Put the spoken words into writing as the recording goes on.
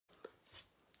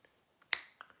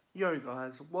Yo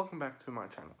guys, welcome back to my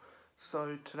channel.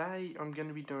 So today I'm going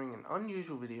to be doing an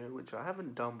unusual video which I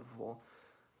haven't done before.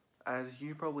 As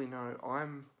you probably know,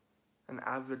 I'm an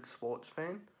avid sports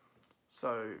fan.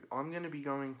 So I'm going to be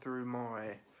going through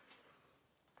my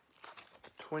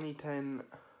 2010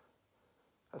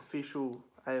 official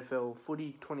AFL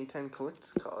Footy 2010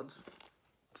 collector's cards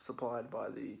supplied by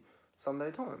the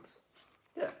Sunday Times.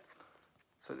 Yeah,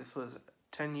 so this was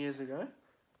 10 years ago.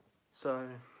 So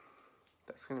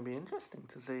that's going to be interesting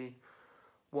to see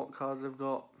what cards I've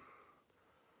got,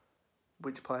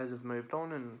 which players have moved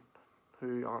on and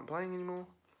who aren't playing anymore.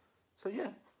 So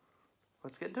yeah,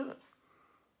 let's get to it.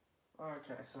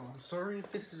 Okay, so I'm sorry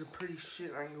if this is a pretty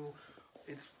shit angle.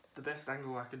 It's the best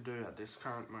angle I could do at this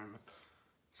current moment.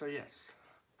 So yes,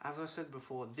 as I said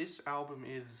before, this album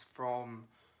is from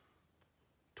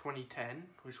 2010,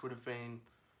 which would have been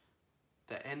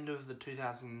the end of the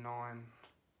 2009,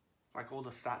 like all the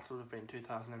stats would have been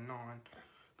 2009,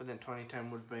 but then 2010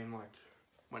 would have been like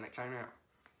when it came out.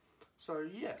 So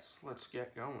yes, let's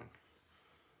get going.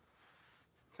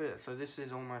 So yeah, so this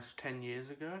is almost 10 years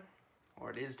ago,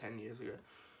 or it is 10 years ago,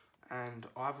 and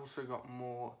I've also got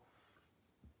more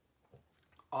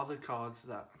other cards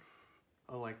that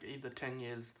are like either 10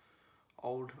 years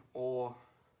old or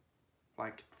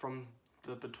like from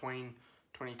the between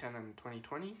 2010 and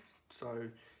 2020. So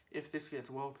if this gets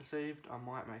well perceived, I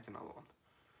might make another one.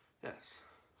 Yes.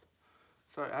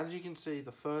 So as you can see,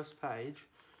 the first page,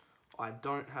 I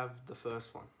don't have the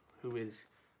first one, who is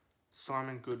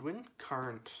Simon Goodwin,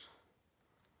 current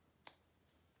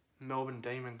Melbourne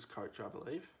Demons coach, I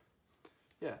believe.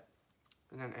 Yeah.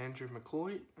 And then Andrew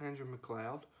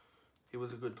McLeod, he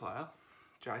was a good player.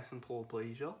 Jason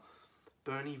Paul-Bleasure,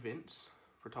 Bernie Vince,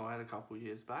 retired a couple of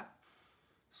years back.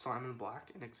 Simon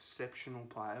Black, an exceptional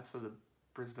player for the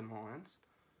Brisbane Lions.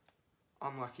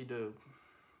 Unlucky to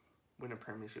win a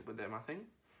premiership with them, I think.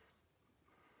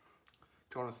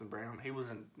 Jonathan Brown, he was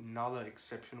another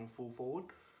exceptional full forward.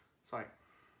 It's like,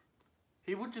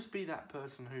 he would just be that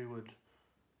person who would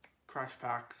crash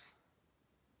packs,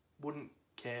 wouldn't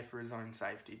care for his own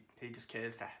safety. He just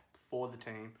cares for the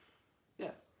team.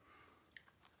 Yeah.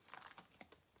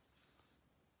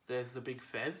 There's the big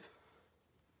Fev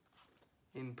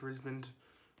in Brisbane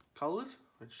colours,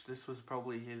 which this was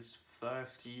probably his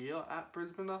first year at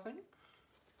Brisbane, I think.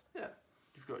 Yeah.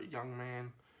 You've got young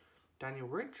man Daniel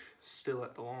Rich, still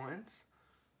at the Lions.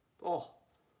 Oh,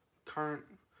 current,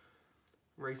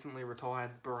 recently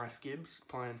retired Bryce Gibbs,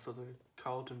 playing for the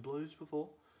Carlton Blues before.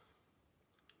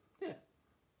 Yeah.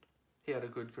 He had a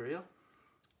good career.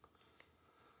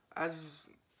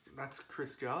 That's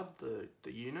Chris Judd,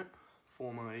 the unit,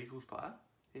 former Eagles player.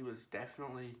 He was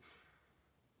definitely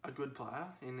a good player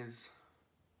in his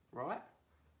right,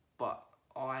 but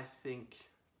I think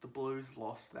the Blues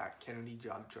lost that Kennedy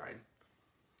Judd trade.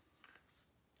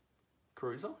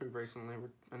 Cruiser, who recently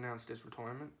announced his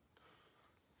retirement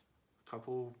a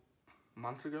couple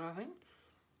months ago, I think.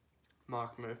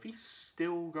 Mark Murphy,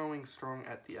 still going strong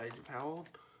at the age of how old?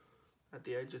 At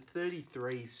the age of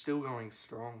 33, still going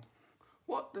strong.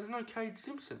 What? There's no Cade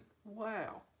Simpson.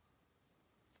 Wow.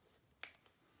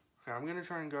 Okay, I'm going to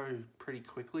try and go pretty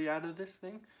quickly out of this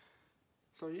thing.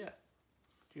 So, yeah.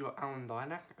 You got Alan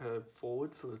Dynak,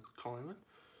 forward for Collingwood.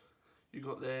 You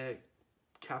got their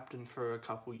captain for a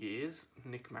couple years,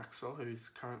 Nick Maxwell, who's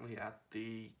currently at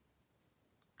the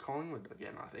Collingwood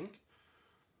again, I think.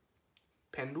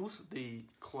 Pendles, the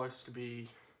close to be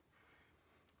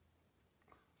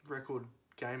record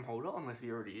game holder, unless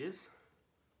he already is,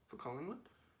 for Collingwood.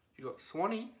 You got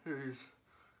Swanee, who's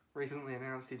recently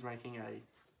announced he's making a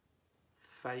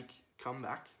fake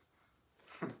comeback.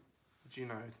 Did you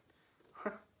know?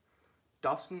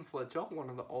 Dustin Fletcher,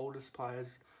 one of the oldest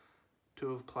players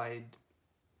to have played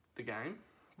the game,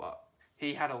 but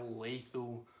he had a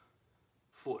lethal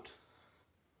foot.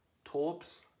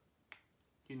 Torps,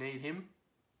 you need him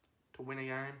to win a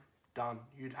game, done.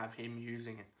 You'd have him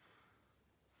using it.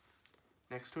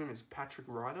 Next to him is Patrick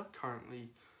Ryder,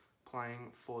 currently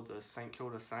playing for the St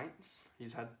Kilda Saints.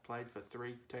 He's played for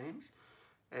 3 teams,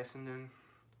 Essendon,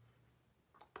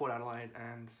 Port Adelaide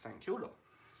and St Kilda.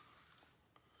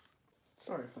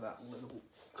 Sorry for that little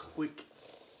quick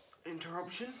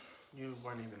interruption. You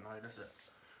won't even notice it.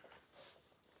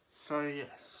 So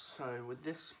yes, so with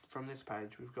this, from this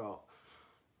page, we've got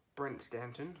Brent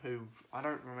Stanton, who I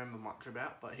don't remember much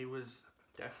about, but he was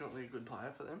definitely a good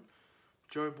player for them.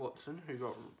 Joe Watson, who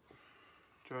got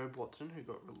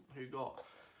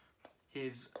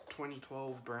his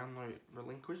 2012 Brownlow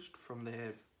relinquished from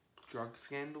their drug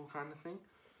scandal kind of thing.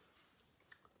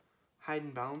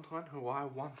 Hayden Ballantyne, who I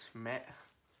once met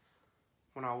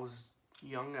when I was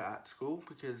younger at school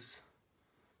because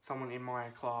someone in my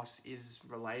class is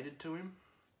related to him.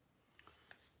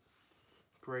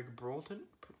 Greg Broughton?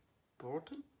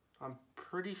 I'm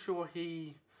pretty sure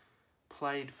he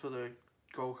played for the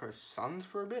Gold Coast Suns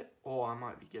for a bit, or I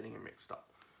might be getting him mixed up.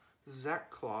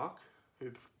 Zach Clark,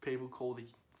 who people call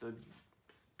the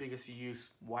biggest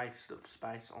waste of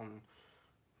space on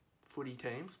footy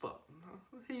teams, but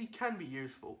he can be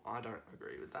useful. I don't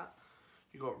agree with that.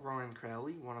 You got Ryan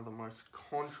Crowley, one of the most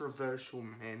controversial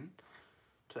men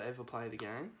to ever play the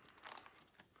game.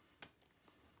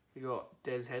 You got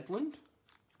Des Headland,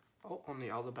 on the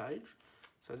other page.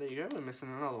 So there you go, we're missing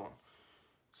another one.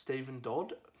 Stephen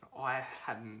Dodd, I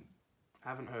haven't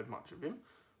heard much of him.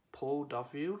 Paul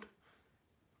Duffield,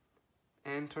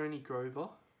 Anthony Grover,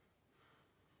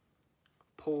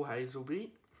 Paul Hazelby,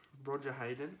 Roger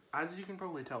Hayden. As you can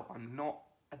probably tell, I'm not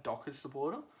a Dockers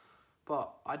supporter,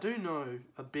 but I do know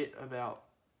a bit about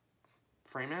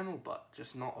Fremantle, but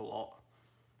just not a lot.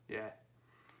 Yeah,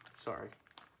 sorry.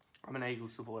 I'm an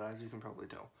Eagles supporter, as you can probably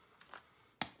tell.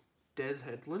 Des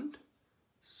Headland,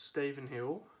 Stephen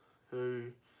Hill, who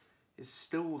is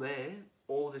still there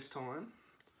all this time.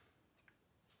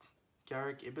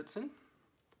 Garrick Ibbotson,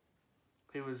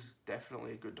 he was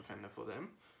definitely a good defender for them.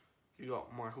 You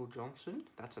got Michael Johnson,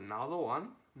 that's another one,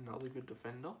 another good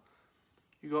defender.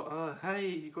 You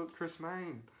got Chris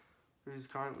Mayne, who's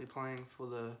currently playing for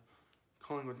the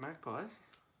Collingwood Magpies,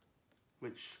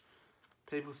 which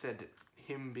people said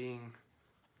him being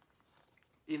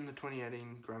in the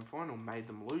 2018 grand final made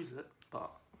them lose it,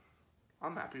 but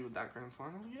I'm happy with that grand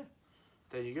final, yeah.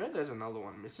 There you go, there's another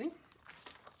one missing.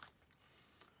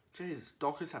 Jesus,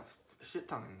 Dockers have a shit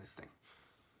ton in this thing,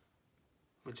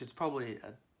 which is probably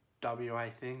a WA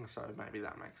thing, so maybe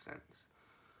that makes sense.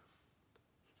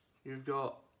 You've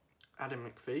got Adam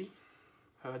McPhee,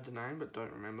 heard the name but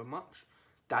don't remember much.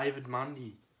 David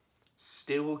Mundy,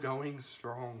 still going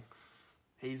strong.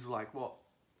 He's like, what,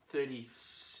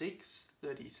 36,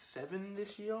 37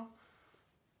 this year?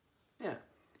 Yeah,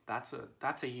 that's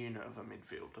a unit of a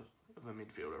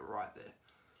midfielder right there.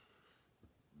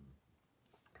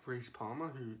 Reece Palmer,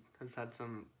 who has had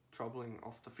some troubling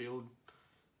off the field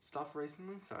stuff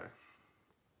recently, so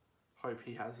hope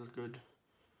he has a good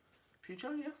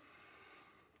future, yeah.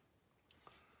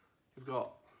 You've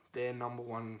got their number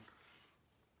one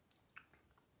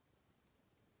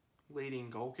leading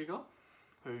goal kicker,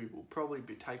 who will probably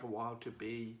take a while to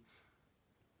be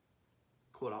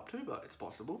caught up to, but it's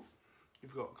possible.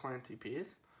 You've got Clancy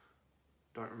Pearce,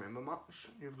 don't remember much.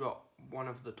 You've got one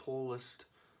of the tallest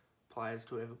players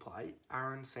to ever play,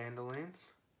 Aaron Sandilands.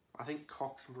 I think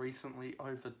Cox recently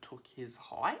overtook his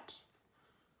height.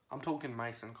 I'm talking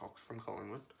Mason Cox from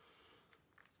Collingwood.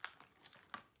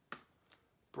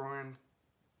 Brian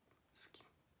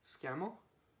Scammer,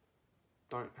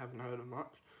 haven't heard of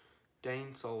much.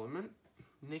 Dean Solomon,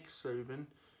 Nick Subin,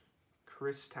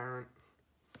 Chris Tarrant.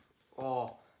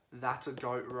 Oh, that's a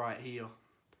goat right here.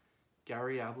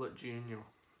 Gary Ablett Jr.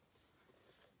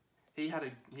 He's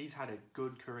had a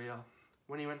good career.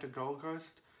 When he went to Gold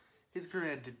Coast, his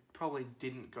career probably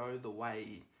didn't go the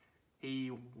way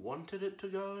he wanted it to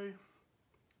go.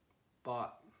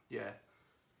 But yeah,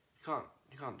 you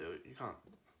can't do it. You can't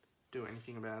do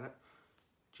anything about it.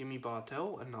 Jimmy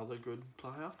Bartell, another good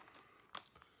player.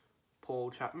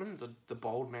 Paul Chapman, the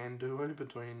bold man duo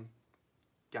between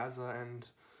Gazza and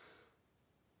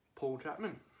Paul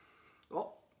Chapman.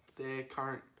 Oh, their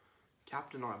current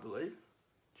captain, I believe,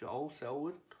 Joel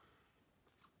Selwood.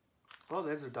 Oh,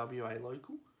 there's a WA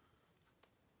local.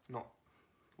 Not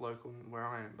local where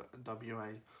I am, but a WA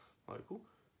local.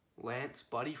 Lance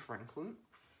Buddy Franklin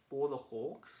for the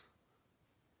Hawks.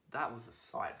 That was a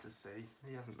sight to see.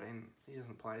 He hasn't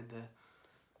played there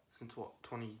since what,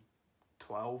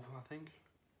 2012, I think.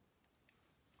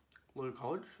 Luke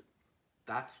Hodge.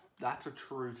 That's a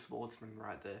true sportsman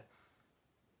right there.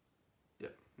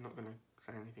 Yep, not gonna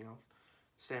say anything else.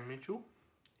 Sam Mitchell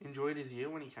enjoyed his year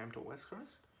when he came to West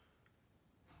Coast.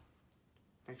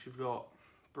 Next you've got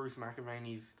Bruce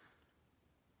McAvaney's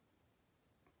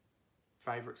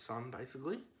favourite son,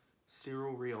 basically,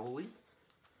 Cyril Rioli,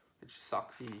 which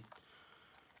sucks he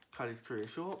cut his career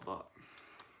short, but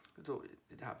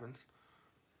it happens.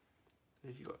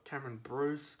 Then you got Cameron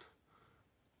Bruce,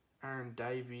 Aaron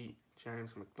Davey,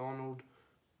 James McDonald,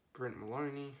 Brent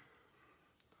Maloney.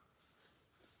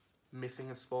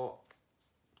 Missing a spot,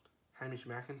 Hamish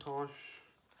McIntosh,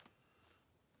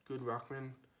 good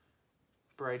ruckman,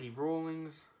 Brady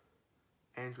Rawlings,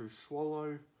 Andrew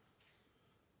Swallow,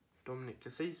 Dominic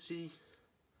Cassisi,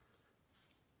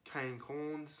 Kane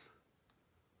Corns,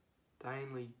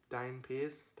 Danley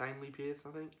Pierce, I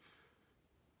think,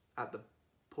 at the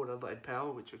Port Adelaide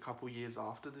Power, which a couple years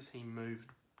after this he moved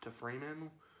to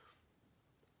Fremantle.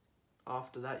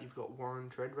 After that you've got Warren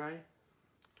Treadray,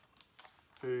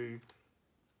 who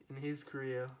in his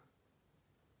career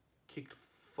kicked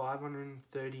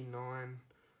 539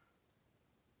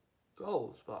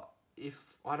 goals, but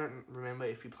I don't remember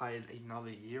if he played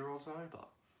another year or so. But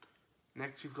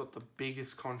next you've got the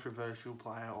biggest controversial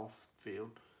player off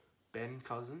field, Ben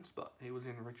Cousins, but he was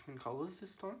in Richmond colours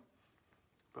this time.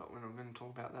 But we're not going to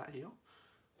talk about that here.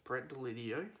 Brett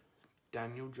Delidio,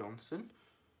 Daniel Jackson,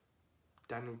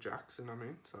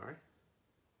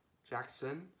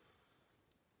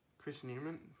 Chris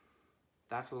Newman,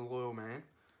 that's a loyal man,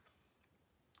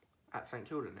 at St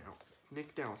Kilda now.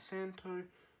 Nick Del Santo,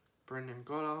 Brendan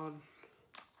Goddard,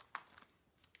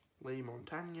 Lee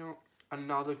Montagna,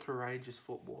 another courageous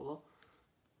footballer,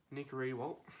 Nick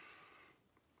Rewalt,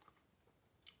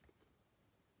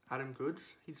 Adam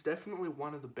Goods. He's definitely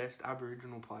one of the best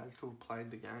Aboriginal players to have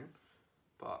played the game,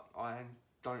 but I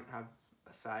don't have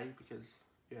a say because,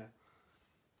 yeah.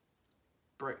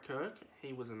 Brett Kirk,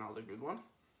 he was another good one.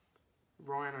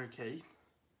 Ryan O'Keefe,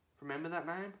 remember that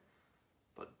name,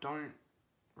 but don't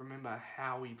remember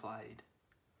how he played.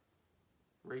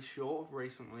 Reece Shaw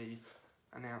recently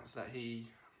announced that he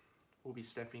will be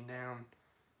stepping down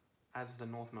as the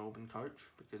North Melbourne coach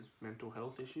because mental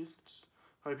health issues. Just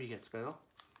hope he gets better.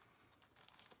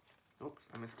 Oops,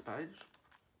 I missed a page.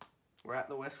 We're at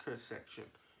the West Coast section.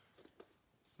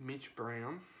 Mitch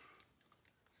Brown,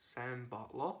 Sam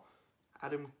Butler,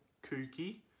 Adam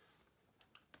Kookie,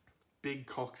 Big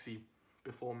Coxie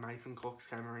before Mason Cox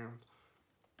came around.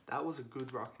 That was a good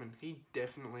ruckman. He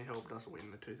definitely helped us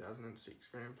win the 2006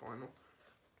 Grand Final.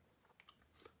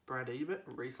 Brad Ebert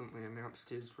recently announced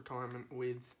his retirement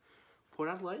with Port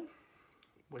Adelaide.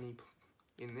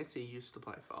 In this he used to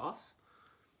play for us.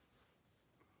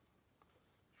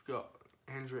 You've got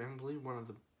Andrew Embley, one of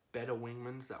the better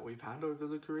wingmans that we've had over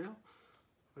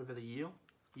the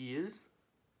years.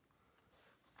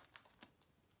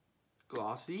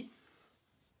 Glassy,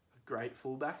 a great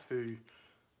fullback who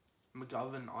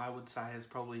McGovern, I would say, has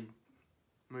probably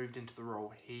moved into the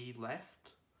role he left.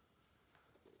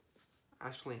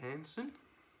 Ashley Hansen,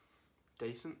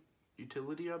 decent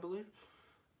utility, I believe.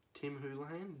 Tim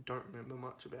Houlihan, don't remember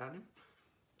much about him.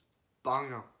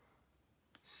 Bunga,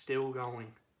 still going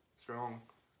strong.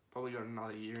 Probably got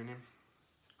another year in him.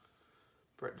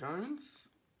 Brett Jones,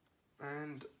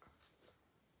 and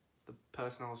the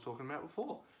person I was talking about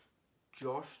before,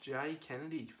 Josh J.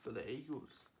 Kennedy for the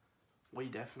Eagles. We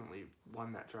definitely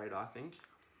won that trade, I think.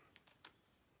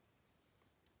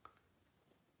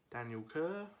 Daniel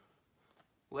Kerr,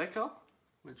 Lecker,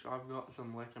 which I've got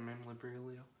some Lecker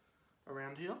memorabilia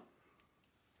around here.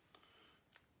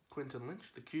 Quinton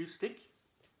Lynch, the Q-stick.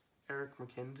 Eric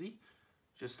McKenzie,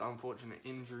 just unfortunate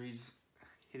injuries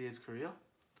hit his career.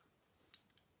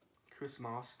 Chris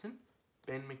Marston,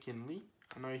 Ben McKinley.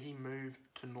 I know he moved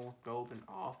to North Melbourne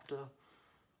after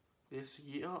this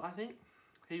year, I think.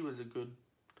 He was a good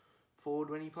forward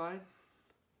when he played.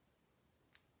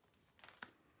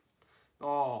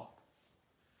 Oh,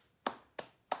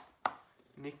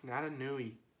 Nick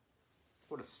Natanui.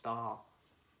 What a star.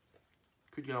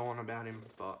 Could go on about him,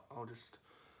 but I'll just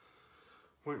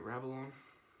won't rabble on.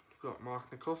 We've got Mark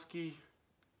Nikowski,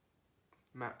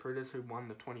 Matt Pridders, who won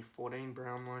the 2014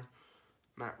 Brownlow,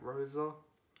 Matt Rosa,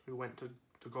 who went to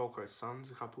Gold Coast Suns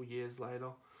a couple years later,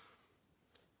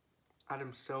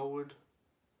 Adam Selwood,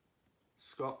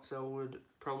 Scott Selwood,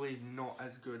 probably not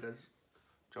as good as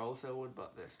Joel Selwood,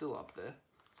 but they're still up there.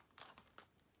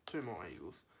 Two more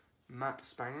Eagles. Matt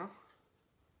Spanger,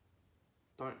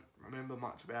 don't remember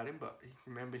much about him, but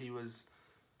remember he was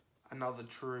another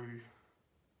true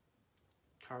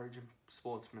courage and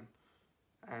sportsman.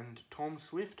 And Tom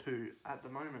Swift, who at the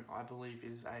moment I believe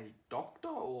is a doctor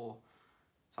or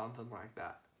something like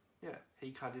that. Yeah,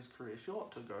 he cut his career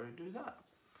short to go do that.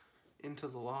 Into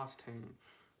the last team,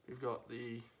 we've got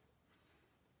the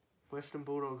Western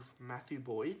Bulldogs, Matthew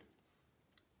Boyd,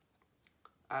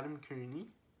 Adam Cooney,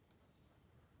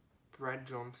 Brad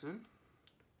Johnson,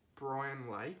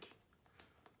 Brian Lake,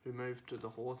 who moved to the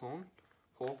Hawthorn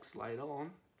Hawks later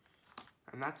on.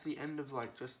 And that's the end of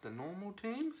like just the normal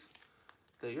teams.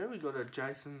 There you go, we got a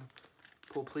Jason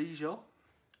Porplesia,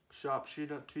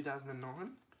 sharpshooter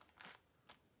 2009.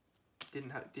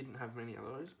 Didn't have many of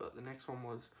those, but the next one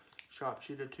was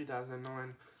sharpshooter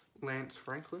 2009 Lance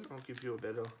Franklin. I'll give you a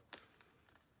better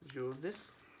view of this.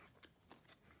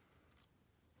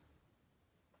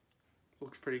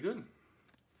 Looks pretty good.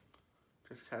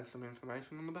 Just has some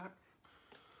information on the back.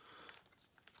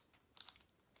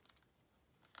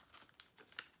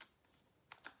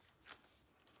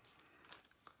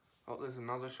 Oh, there's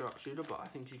another sharpshooter, but I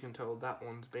think you can tell that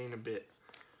one's been a bit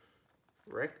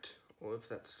wrecked, or if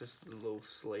that's just the little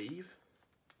sleeve.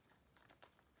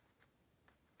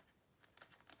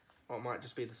 Oh, it might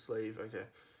just be the sleeve. Okay,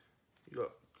 you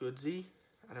got Goodsy,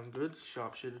 Adam Goods,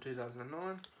 sharpshooter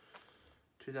 2009.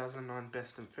 2009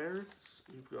 best and fairest.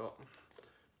 You've got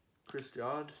Chris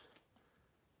Yard,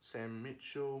 Sam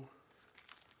Mitchell,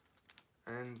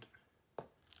 and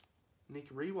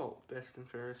Nick Rewalt, best and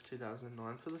fairest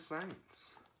 2009 for the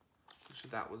Saints. Which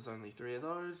that was only 3 of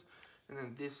those. And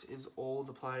then this is all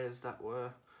the players that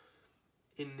were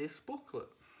in this booklet.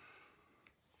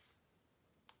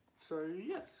 So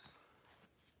yes,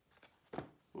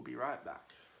 we'll be right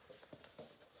back.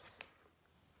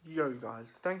 Yo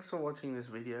guys, thanks for watching this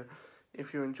video.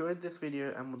 If you enjoyed this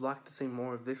video and would like to see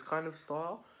more of this kind of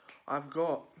style, I've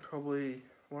got probably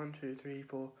 1, 2, 3,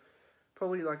 4,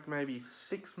 probably like maybe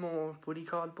 6 more footy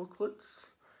card booklets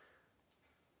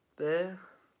there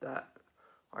that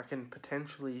I can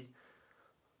potentially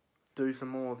do some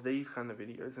more of these kind of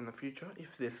videos in the future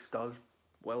if this does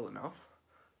well enough.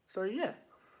 So yeah,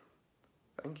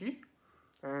 thank you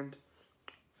and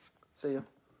see ya.